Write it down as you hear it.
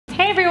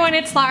Hey everyone,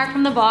 it's Laura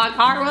from the blog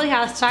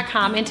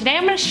artwillyhouse.com, and today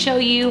I'm going to show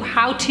you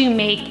how to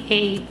make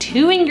a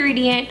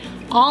 2-ingredient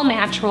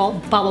all-natural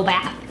bubble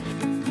bath.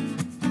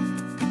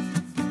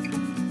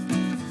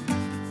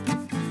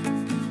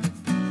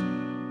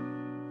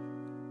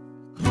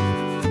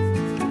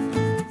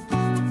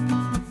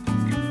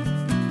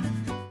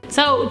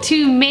 So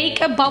to make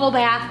a bubble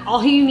bath,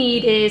 all you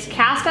need is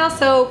castile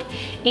soap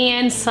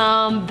and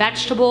some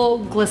vegetable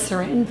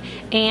glycerin,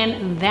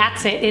 and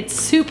that's it. It's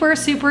super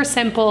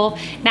simple.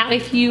 Now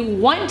if you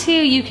want to,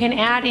 you can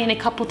add in a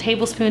couple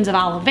tablespoons of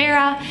aloe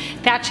vera.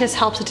 That just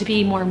helps it to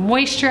be more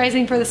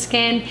moisturizing for the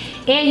skin,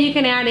 and you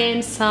can add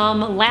in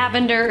some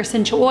lavender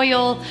essential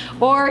oil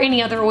or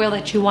any other oil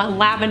that you want.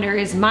 Lavender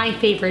is my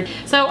favorite.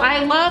 So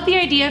I love the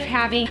idea of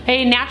having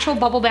a natural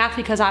bubble bath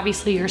because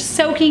obviously you're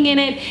soaking in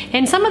it,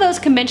 and some of those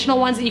conventional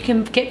ones that you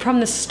can get from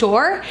the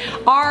store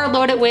are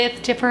loaded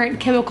with different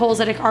chemicals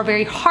that are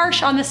very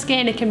harsh on the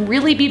skin. It can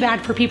really be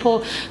bad for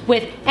people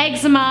with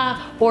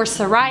eczema or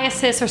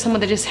psoriasis or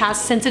someone that just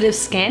has sensitive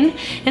skin.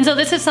 And so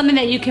this is something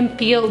that you can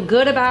feel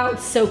good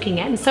about soaking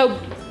in. So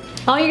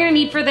all you're gonna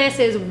need for this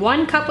is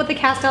 1 cup of the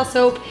castile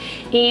soap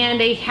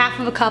and a half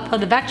of a cup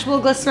of the vegetable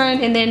glycerin,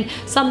 and then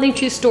something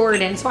to store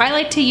it in. So I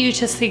like to use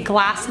just a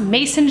glass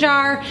mason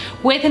jar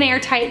with an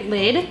airtight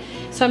lid.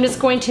 So I'm just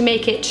going to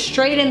make it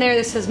straight in there.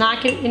 This does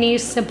not get any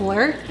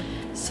simpler.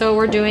 So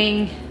we're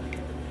doing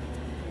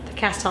the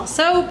castile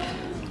soap,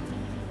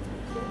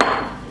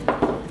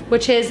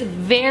 which is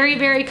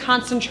very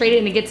concentrated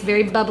and it gets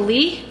very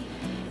bubbly.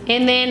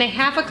 And then a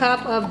half a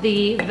cup of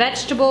the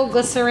vegetable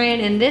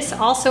glycerin, and this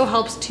also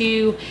helps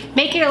to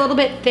make it a little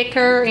bit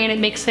thicker, and it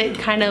makes it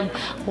kind of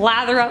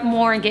lather up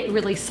more and get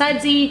really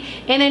sudsy.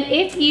 And then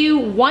if you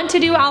want to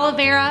do aloe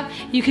vera,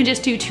 you can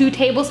just do 2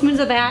 tablespoons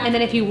of that. And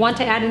then if you want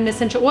to add an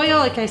essential oil,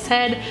 like I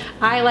said,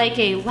 I like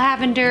a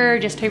lavender,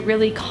 just a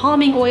really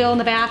calming oil in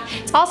the bath.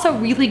 It's also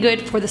really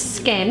good for the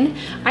skin.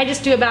 I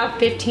just do about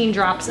 15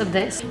 drops of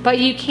this, but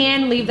you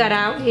can leave that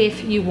out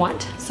if you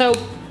want. So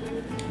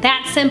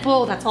that's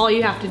simple, that's all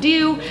you have to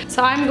do.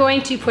 So I'm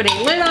going to put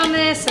a lid on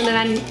this, and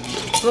then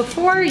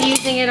before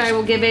using it, I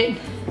will give it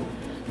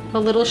a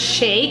little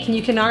shake, and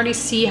you can already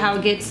see how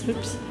it gets,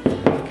 oops,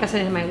 guess I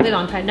didn't have my lid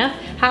on tight enough,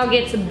 how it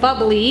gets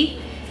bubbly.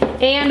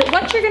 And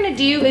what you're gonna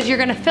do is you're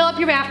gonna fill up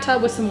your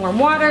bathtub with some warm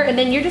water, and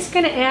then you're just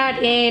gonna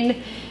add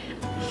in,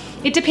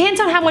 it depends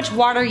on how much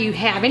water you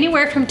have,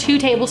 anywhere from 2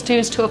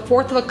 tablespoons to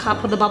 1/4 of a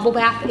cup of the bubble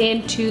bath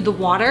into the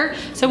water.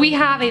 So we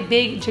have a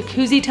big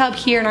jacuzzi tub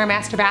here in our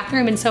master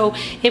bathroom, and so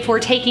if we're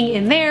taking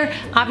in there,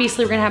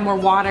 obviously we're gonna have more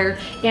water,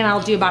 and I'll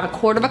do about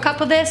 1/4 of a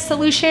cup of this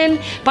solution.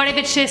 But if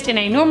it's just in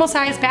a normal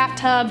sized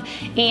bathtub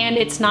and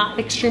it's not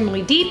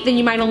extremely deep, then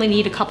you might only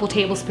need a couple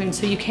tablespoons.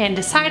 So you can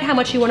decide how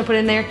much you wanna put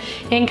in there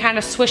and kind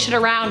of swish it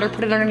around or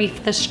put it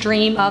underneath the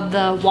stream of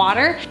the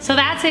water. So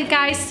that's it,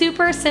 guys,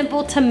 super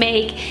simple to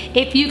make.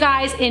 If you guys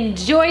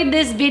enjoyed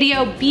this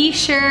video, be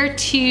sure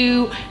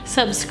to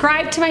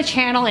subscribe to my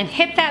channel and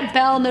hit that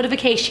bell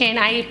notification.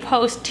 I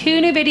post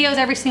 2 new videos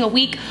every single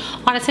week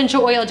on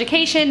essential oil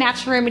education,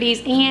 natural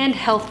remedies, and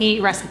healthy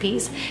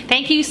recipes.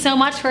 Thank you so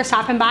much for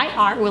stopping by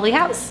Art Willy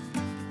House.